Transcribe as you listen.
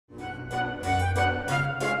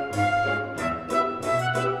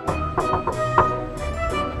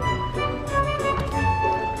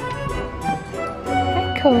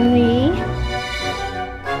Chloe.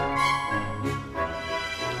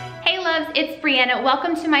 It's Brianna.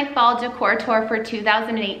 Welcome to my fall decor tour for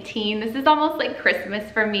 2018. This is almost like Christmas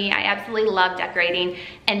for me. I absolutely love decorating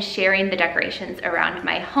and sharing the decorations around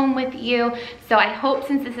my home with you. So I hope,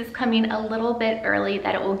 since this is coming a little bit early,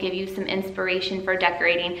 that it will give you some inspiration for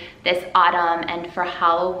decorating this autumn and for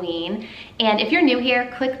Halloween. And if you're new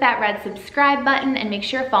here, click that red subscribe button and make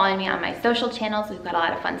sure you're following me on my social channels. We've got a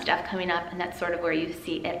lot of fun stuff coming up, and that's sort of where you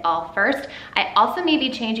see it all first. I also may be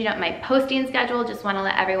changing up my posting schedule. Just want to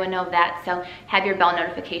let everyone know that. So have your bell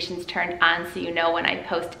notifications turned on so you know when I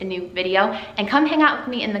post a new video. And come hang out with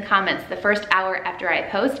me in the comments. The first hour after I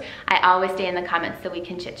post, I always stay in the comments so we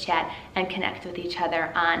can chit chat and connect with each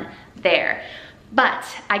other on there. But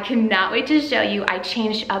I cannot wait to show you. I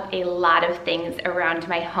changed up a lot of things around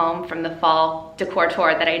my home from the fall decor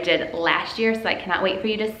tour that I did last year, so I cannot wait for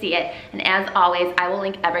you to see it. And as always, I will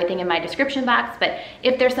link everything in my description box, but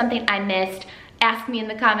if there's something I missed, ask me in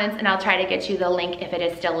the comments and I'll try to get you the link if it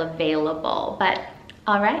is still available. But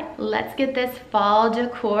all right, let's get this fall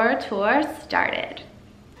decor tour started.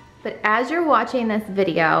 But as you're watching this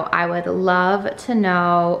video, I would love to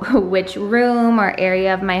know which room or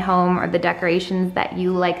area of my home or the decorations that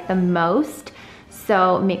you like the most.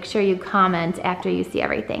 So make sure you comment after you see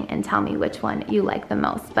everything and tell me which one you like the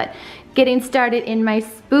most. But getting started in my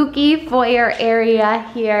spooky foyer area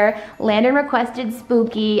here. Landon requested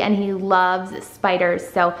spooky and he loves spiders.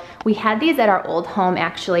 So we had these at our old home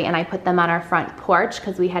actually, and I put them on our front porch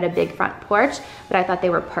because we had a big front porch, but I thought they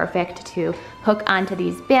were perfect to hook onto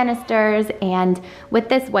these banisters. And with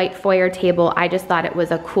this white foyer table, I just thought it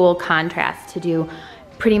was a cool contrast to do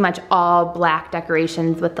pretty much all black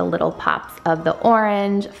decorations with the little pops of the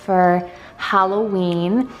orange for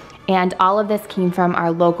Halloween. And all of this came from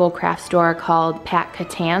our local craft store called Pat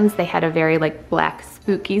Catan's. They had a very like black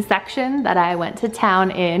spooky section that I went to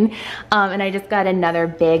town in. And I just got another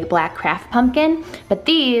big black craft pumpkin. But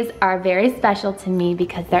these are very special to me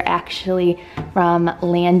because they're actually from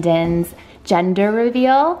Landon's gender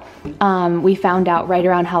reveal. We found out right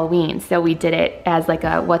around Halloween, so we did it as like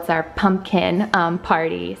a what's our pumpkin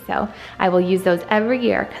party. So I will use those every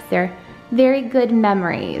year because they're very good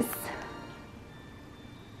memories.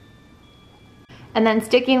 And then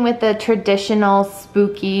sticking with the traditional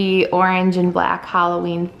spooky orange and black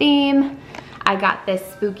Halloween theme, I got this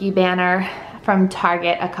spooky banner from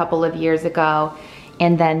Target a couple of years ago.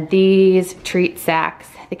 And then these treat sacks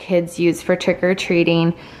the kids use for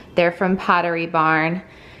trick-or-treating. They're from Pottery Barn.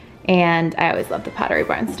 And I always love the Pottery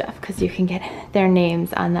Barn stuff because you can get their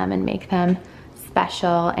names on them and make them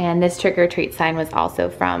special. And this trick-or-treat sign was also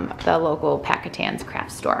from the local Pat Catan's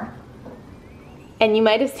craft store. And you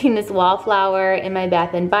might have seen this wallflower in my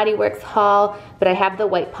Bath & Body Works haul, but I have the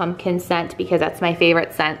white pumpkin scent because that's my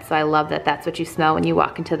favorite scent, so I love that that's what you smell when you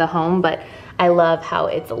walk into the home. But I love how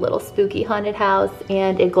it's a little spooky haunted house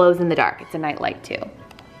and it glows in the dark. It's a night light too.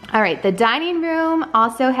 All right, the dining room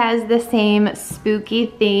also has the same spooky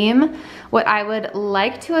theme. What I would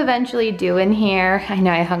like to eventually do in here, I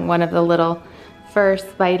know I hung one of the little fur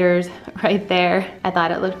spiders right there. I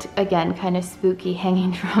thought it looked, again, kind of spooky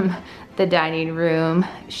hanging from the dining room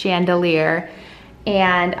chandelier.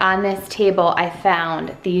 And on this table, I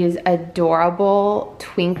found these adorable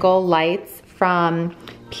twinkle lights from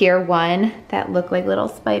Pier 1 that look like little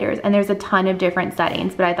spiders. And there's a ton of different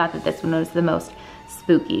settings, but I thought that this one was the most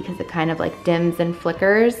spooky because it kind of like dims and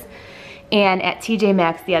flickers. And at TJ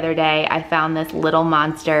Maxx the other day, I found this Little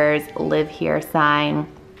Monsters Live Here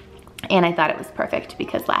sign. And I thought it was perfect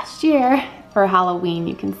because last year for Halloween,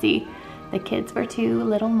 you can see the kids were 2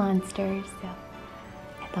 little monsters. So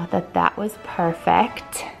I thought that that was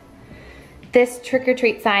perfect. This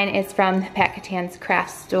trick-or-treat sign is from Pat Catan's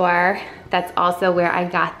craft store. That's also where I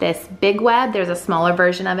got this big web. There's a smaller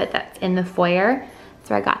version of it that's in the foyer.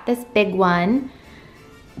 So I got this big one.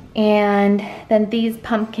 And then these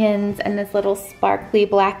pumpkins and this little sparkly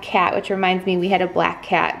black cat, which reminds me we had a black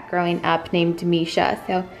cat growing up named Misha.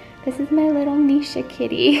 So this is my little Misha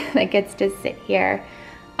kitty that gets to sit here.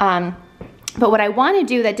 But what I want to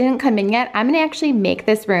do that didn't come in yet, I'm going to actually make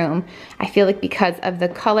this room. I feel like because of the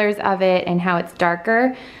colors of it and how it's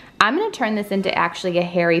darker, I'm going to turn this into actually a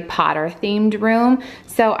Harry Potter themed room.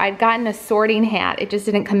 So I'd gotten a sorting hat. It just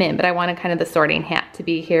didn't come in, but I wanted kind of the sorting hat to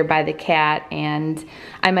be here by the cat, and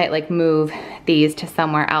I might like move these to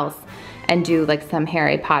somewhere else and do like some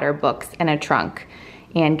Harry Potter books in a trunk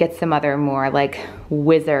and get some other more like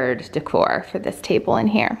wizard decor for this table in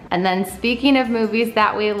here. And then speaking of movies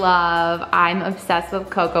that we love, I'm obsessed with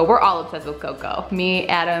Coco. We're all obsessed with Coco. Me,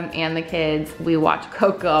 Adam, and the kids, we watch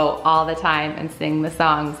Coco all the time and sing the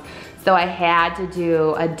songs. So I had to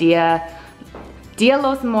do a Dia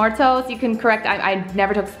los Muertos, you can correct, I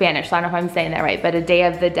never took Spanish, so I don't know if I'm saying that right, but a Day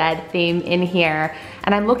of the Dead theme in here.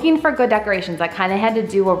 And I'm looking for good decorations. I kind of had to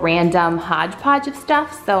do a random hodgepodge of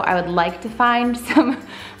stuff, so I would like to find some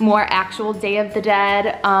more actual Day of the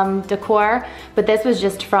Dead decor. But this was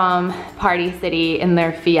just from Party City in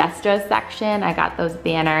their Fiesta section. I got those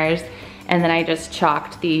banners, and then I just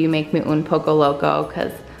chalked the You Make Me Un Poco Loco,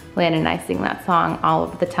 because Landon and I sing that song all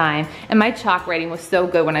of the time. And my chalk writing was so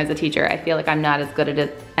good when I was a teacher. I feel like I'm not as good at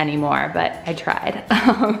it anymore, but I tried.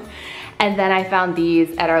 And then I found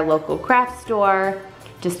these at our local craft store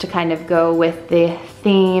just to kind of go with the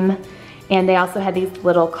theme. And they also had these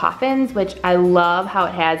little coffins, which I love how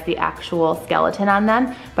it has the actual skeleton on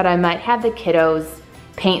them, but I might have the kiddos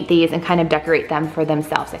paint these and kind of decorate them for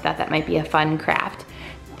themselves. I thought that might be a fun craft.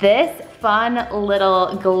 This fun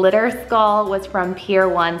little glitter skull was from Pier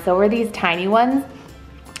 1. So were these tiny ones.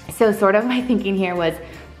 So sort of my thinking here was,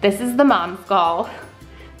 this is the mom skull.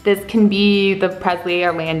 This can be the Presley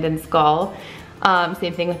or Landon skull.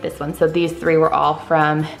 Same thing with this one. So these three were all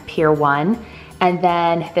from Pier 1. And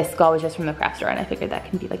then this skull was just from the craft store, and I figured that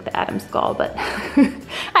can be like the Adam skull, but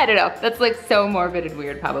I don't know. That's like so morbid and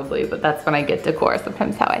weird probably, but that's when I get decor,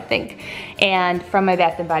 sometimes how I think. And from my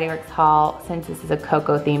Bath & Body Works haul, since this is a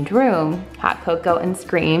Coco themed room, Hot Cocoa and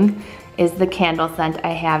Scream is the candle scent I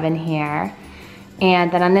have in here.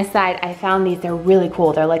 And then on this side, I found these, they're really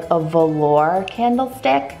cool. They're like a velour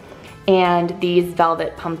candlestick. And these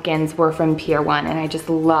velvet pumpkins were from Pier 1, and I just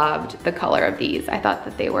loved the color of these. I thought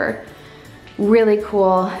that they were really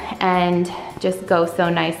cool and just go so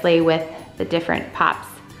nicely with the different pops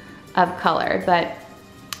of color. But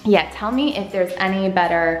yeah, tell me if there's any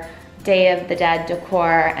better Day of the Dead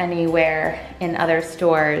decor anywhere in other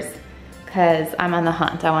stores, because I'm on the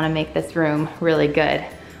hunt. I want to make this room really good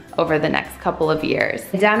over the next couple of years.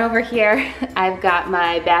 Down over here, I've got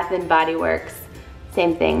my Bath & Body Works,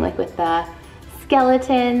 same thing, like with the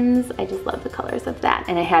skeletons. I just love the colors of that.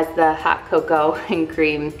 And it has the hot cocoa and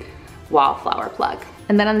cream wallflower plug.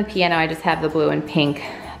 And then on the piano, I just have the blue and pink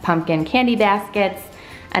pumpkin candy baskets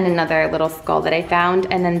and another little skull that I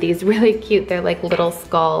found. And then these really cute, they're like little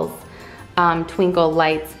skulls, twinkle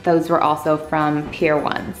lights. Those were also from Pier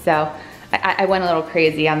 1. So I went a little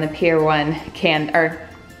crazy on the Pier 1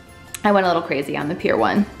 I went a little crazy on the Pier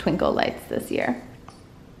 1 twinkle lights this year.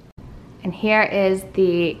 And here is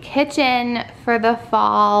the kitchen for the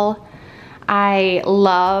fall. I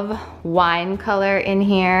love wine color in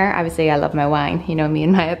here. Obviously I love my wine, you know me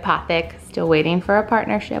and my Apothic, still waiting for a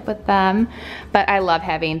partnership with them. But I love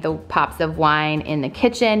having the pops of wine in the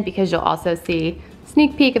kitchen because you'll also see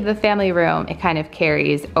sneak peek of the family room. It kind of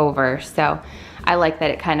carries over. So I like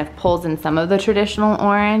that it kind of pulls in some of the traditional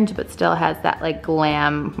orange, but still has that like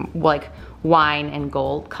glam, like wine and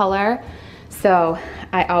gold color. So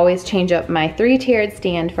I always change up my 3-tiered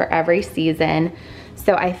stand for every season.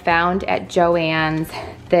 So I found at Joann's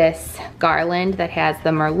this garland that has the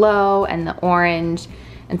Merlot and the orange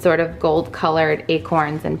and sort of gold colored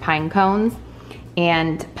acorns and pine cones,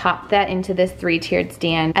 and popped that into this 3-tiered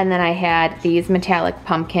stand. And then I had these metallic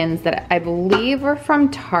pumpkins that I believe were from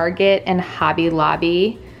Target and Hobby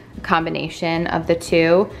Lobby, a combination of the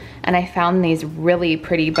two. And I found these really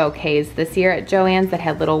pretty bouquets this year at Joann's that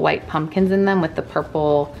had little white pumpkins in them with the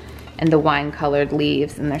purple and the wine colored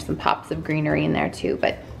leaves, and there's some pops of greenery in there too,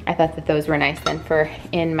 but I thought that those were nice then for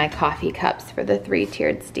in my coffee cups for the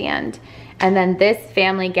 3-tiered stand. And then this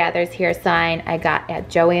Family Gathers Here sign I got at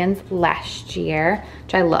Joann's last year,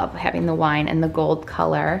 which I love having the wine and the gold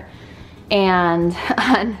color. And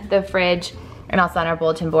on the fridge and also on our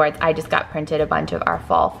bulletin boards, I just got printed a bunch of our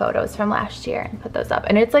fall photos from last year and put those up.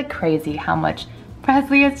 And it's like crazy how much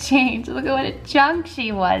Presley has changed. Look at what a chunk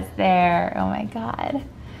she was there. Oh my God.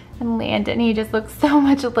 And Landon, he just looks so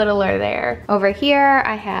much littler there. Over here,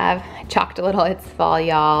 I have chalked a little, it's fall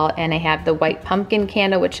y'all, and I have the white pumpkin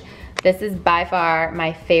candle, which this is by far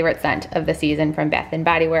my favorite scent of the season from Bath &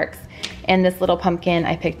 Body Works. And this little pumpkin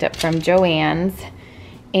I picked up from Joann's.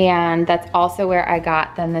 And that's also where I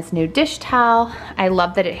got then this new dish towel. I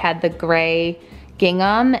love that it had the gray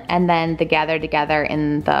gingham and then the Gather Together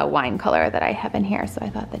in the wine color that I have in here. So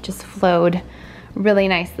I thought that just flowed really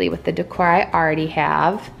nicely with the decor I already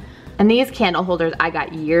have. And these candle holders I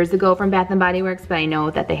got years ago from Bath & Body Works, but I know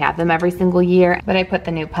that they have them every single year. But I put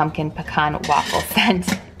the new pumpkin pecan waffle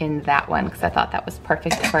scent in that one because I thought that was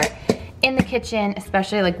perfect for in the kitchen,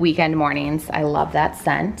 especially like weekend mornings. I love that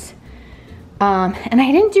scent. And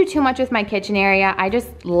I didn't do too much with my kitchen area. I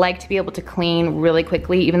just like to be able to clean really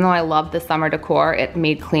quickly. Even though I love the summer decor, it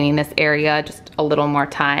made cleaning this area just a little more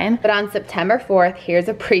time. But on September 4th, here's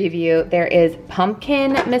a preview. There is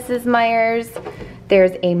pumpkin Mrs. Meyer's.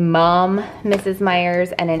 There's a Mom Mrs.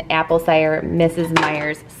 Meyer's and an apple cider Mrs.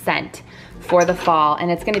 Meyer's scent for the fall, and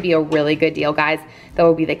it's gonna be a really good deal, guys. That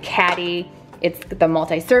will be the caddy, it's the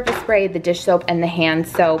multi-surface spray, the dish soap, and the hand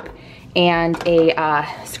soap, and a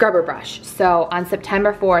scrubber brush. So on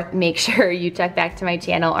September 4th, make sure you check back to my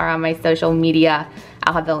channel or on my social media.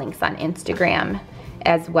 I'll have the links on Instagram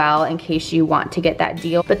as well in case you want to get that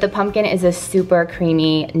deal. But the pumpkin is a super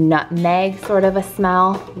creamy nutmeg sort of a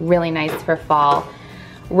smell, really nice for fall.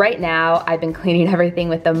 Right now, I've been cleaning everything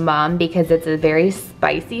with the Mum because it's a very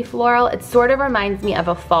spicy floral. It sort of reminds me of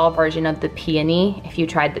a fall version of the peony. If you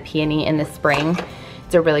tried the peony in the spring,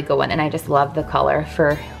 it's a really good one, and I just love the color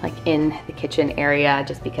for like in the kitchen area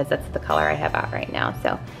just because that's the color I have out right now.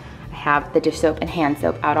 So I have the dish soap and hand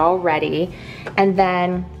soap out already. And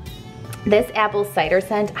then this apple cider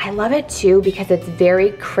scent, I love it too because it's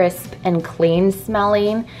very crisp and clean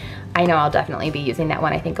smelling. I know I'll definitely be using that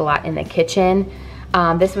one, I think, a lot in the kitchen.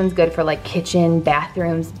 This one's good for like kitchen,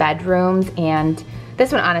 bathrooms, bedrooms, and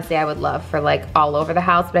this one honestly I would love for like all over the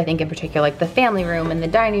house, but I think in particular like the family room and the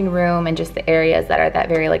dining room and just the areas that are that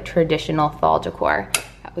very like traditional fall decor.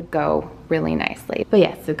 That would go really nicely. But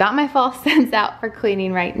yeah, so got my fall scents out for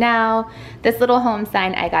cleaning right now. This little home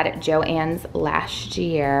sign I got at Joann's last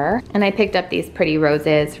year, and I picked up these pretty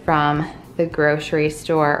roses from the grocery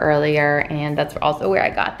store earlier, and that's also where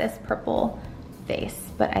I got this purple vase.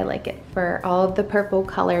 But I like it for all of the purple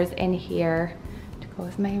colors in here to go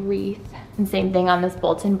with my wreath. And same thing on this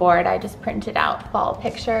bulletin board. I just printed out fall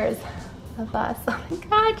pictures of us. Oh my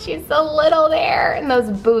God, she's so little there. And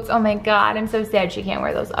those boots, oh my God, I'm so sad she can't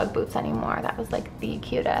wear those Ugg boots anymore. That was like the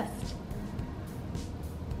cutest.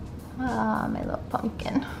 Ah, my little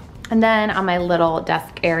pumpkin. And then on my little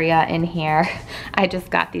desk area in here, I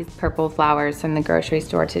just got these purple flowers from the grocery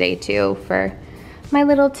store today too for my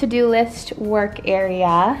little to-do list work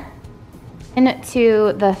area.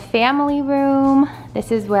 Into the family room,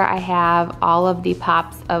 this is where I have all of the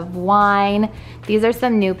pops of wine. These are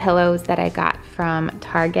some new pillows that I got from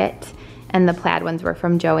Target, and the plaid ones were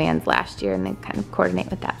from Joann's last year, and they kind of coordinate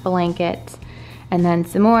with that blanket. And then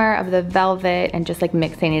some more of the velvet and just like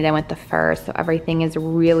mixing it in with the fur, so everything is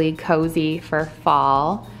really cozy for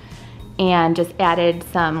fall. And just added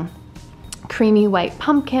some creamy white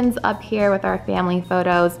pumpkins up here with our family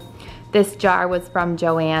photos. This jar was from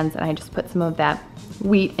Joann's, and I just put some of that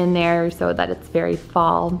wheat in there so that it's very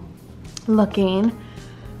fall looking.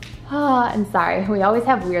 Oh, and sorry, we always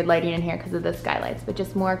have weird lighting in here because of the skylights, but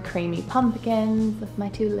just more creamy pumpkins with my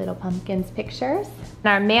two little pumpkins pictures. And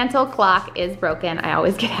our mantle clock is broken. I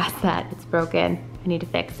always get asked that. It's broken. I need to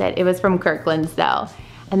fix it. It was from Kirkland's though.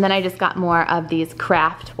 And then I just got more of these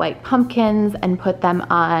craft white pumpkins and put them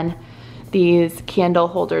on these candle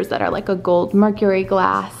holders that are like a gold mercury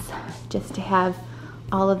glass, just to have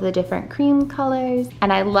all of the different cream colors.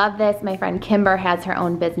 And I love this. My friend Kimber has her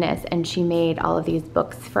own business, and she made all of these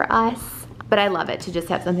books for us. But I love it to just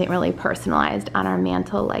have something really personalized on our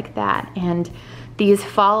mantle like that. And these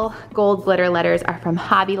fall gold glitter letters are from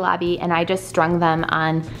Hobby Lobby, and I just strung them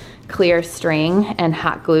on clear string and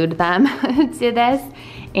hot glued them to this.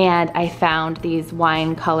 And I found these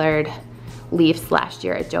wine colored leaves last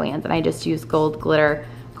year at Joann's, and I just used gold glitter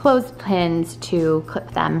clothespins to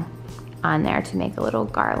clip them on there to make a little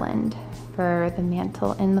garland for the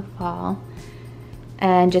mantle in the fall.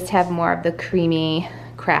 And just have more of the creamy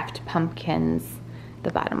craft pumpkins at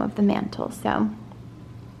the bottom of the mantle. So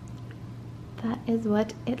that is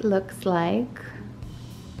what it looks like.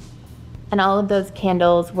 And all of those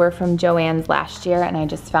candles were from Joann's last year, and I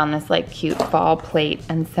just found this like cute fall plate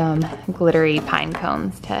and some glittery pine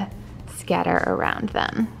cones to scatter around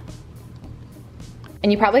them.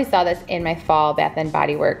 And you probably saw this in my fall Bath &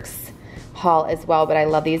 Body Works haul as well, but I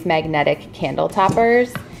love these magnetic candle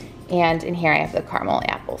toppers. And in here I have the caramel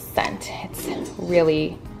apple scent. It's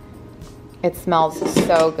really, it smells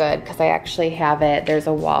so good because I actually have it. There's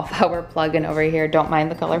a wallflower plug-in over here. Don't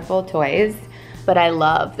mind the colorful toys, but I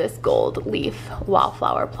love this gold leaf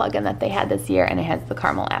wallflower plug-in that they had this year, and it has the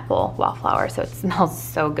caramel apple wallflower, so it smells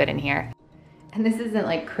so good in here. And this isn't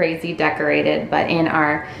like crazy decorated, but in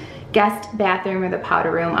our guest bathroom or the powder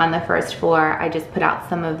room on the first floor, I just put out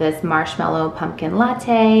some of this marshmallow pumpkin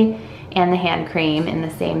latte and the hand cream in the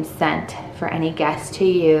same scent for any guest to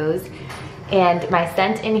use. And my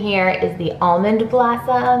scent in here is the almond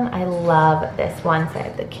blossom. I love this one. So I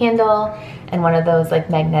have the candle and one of those like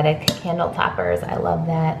magnetic candle toppers. I love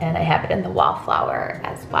that. And I have it in the wallflower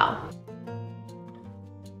as well.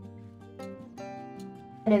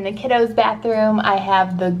 And in the kiddos bathroom, I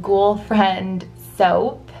have the Ghoul Friend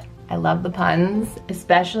soap. I love the puns,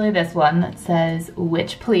 especially this one that says,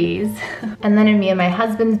 "Which please." And then in me and my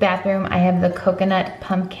husband's bathroom, I have the Coconut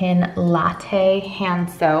Pumpkin Latte hand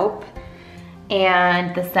soap.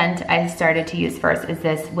 And the scent I started to use first is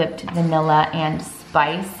this Whipped Vanilla and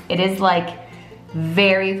Spice. It is like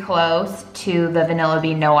very close to the Vanilla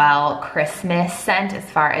Bean Noel Christmas scent as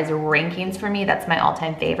far as rankings for me. That's my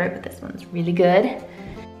all-time favorite, but this one's really good.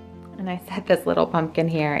 And I set this little pumpkin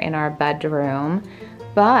here in our bedroom.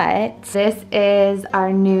 But this is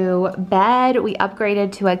our new bed. We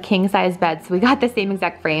upgraded to a king size bed. So we got the same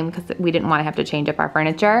exact frame because we didn't want to have to change up our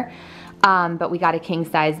furniture. But we got a king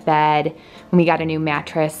size bed and we got a new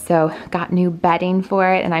mattress, so got new bedding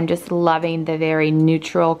for it, and I'm just loving the very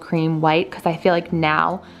neutral cream white because I feel like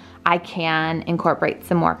now I can incorporate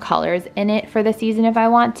some more colors in it for the season if I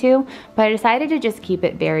want to, but I decided to just keep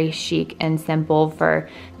it very chic and simple for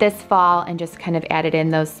this fall and just kind of added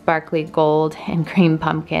in those sparkly gold and cream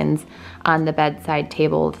pumpkins on the bedside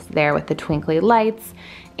tables there with the twinkly lights,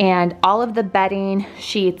 and all of the bedding,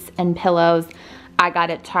 sheets, and pillows I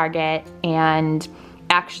got at Target, and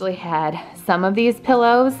actually had some of these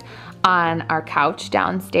pillows on our couch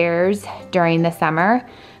downstairs during the summer,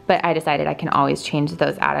 but I decided I can always change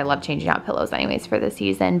those out. I love changing out pillows anyways for the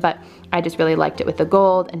season, but I just really liked it with the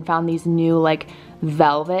gold and found these new like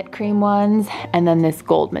velvet cream ones and then this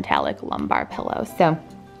gold metallic lumbar pillow. So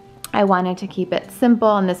I wanted to keep it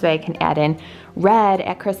simple, and this way I can add in red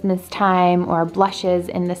at Christmas time or blushes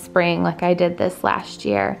in the spring like I did this last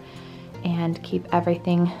year, and keep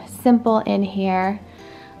everything simple in here.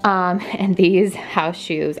 And these house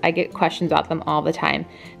shoes, I get questions about them all the time.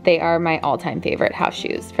 They are my all-time favorite house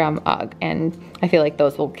shoes from UGG, and I feel like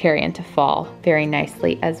those will carry into fall very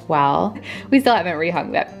nicely as well. We still haven't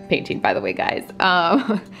rehung that painting, by the way, guys.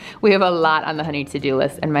 We have a lot on the honey to-do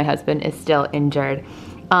list, and my husband is still injured.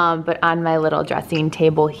 But on my little dressing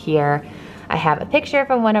table here, I have a picture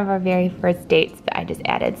from one of our very first dates, but I just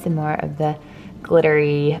added some more of the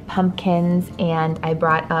glittery pumpkins, and I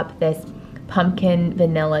brought up this pumpkin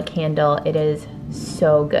vanilla candle. It is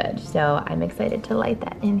so good, so I'm excited to light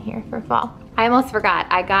that in here for fall. I almost forgot,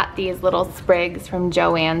 I got these little sprigs from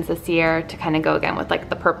Joann's this year to kind of go again with like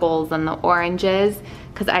the purples and the oranges,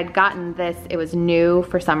 because I'd gotten this, it was new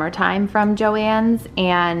for summertime from Joann's,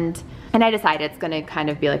 and I decided it's gonna kind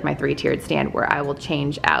of be like my 3-tiered stand where I will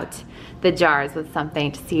change out the jars with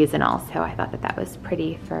something seasonal, so I thought that that was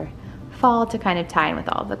pretty for fall to kind of tie in with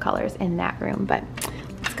all the colors in that room. But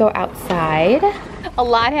let's go outside. A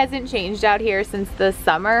lot hasn't changed out here since the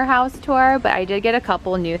summer house tour, but I did get a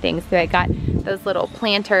couple new things. So I got those little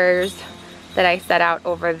planters that I set out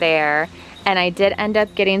over there, and I did end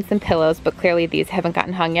up getting some pillows, but clearly these haven't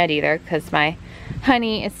gotten hung yet either because my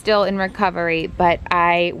honey is still in recovery. But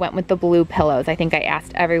I went with the blue pillows. I think I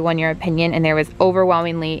asked everyone your opinion, and there was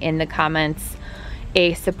overwhelmingly in the comments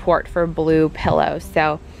a support for blue pillows.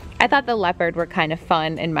 So I thought the leopard were kind of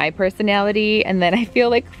fun in my personality, and then I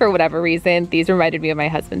feel like for whatever reason these reminded me of my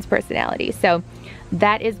husband's personality. So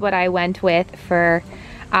that is what I went with for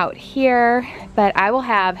out here. But I will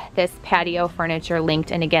have this patio furniture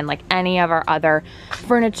linked, and again, like any of our other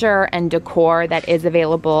furniture and decor that is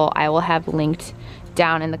available, I will have linked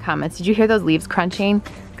down in the comments. Did you hear those leaves crunching?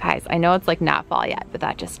 Guys, I know it's like not fall yet, but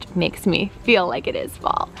that just makes me feel like it is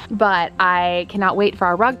fall. But I cannot wait for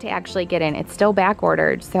our rug to actually get in. It's still back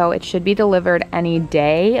ordered, so it should be delivered any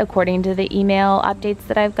day according to the email updates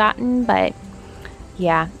that I've gotten. But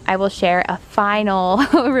yeah, I will share a final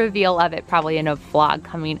reveal of it probably in a vlog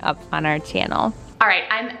coming up on our channel. All right,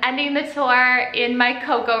 I'm ending the tour in my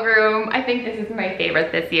Coco room. I think this is my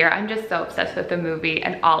favorite this year. I'm just so obsessed with the movie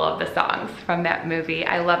and all of the songs from that movie.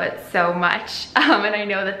 I love it so much. And I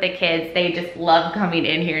know that the kids, they just love coming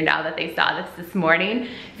in here now that they saw this morning.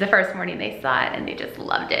 It's the first morning they saw it and they just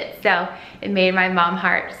loved it. So it made my mom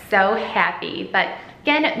heart so happy. But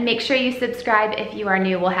again, make sure you subscribe if you are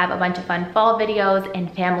new. We'll have a bunch of fun fall videos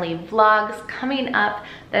and family vlogs coming up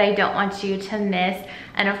that I don't want you to miss.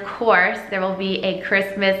 And of course, there will be a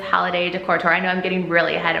Christmas holiday decor tour. I know I'm getting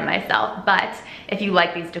really ahead of myself, but if you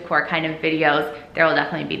like these decor kind of videos, there will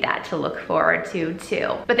definitely be that to look forward to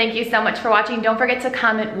too. But thank you so much for watching. Don't forget to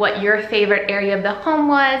comment what your favorite area of the home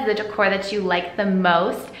was, the decor that you like the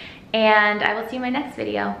most, and I will see you in my next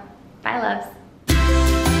video. Bye, loves.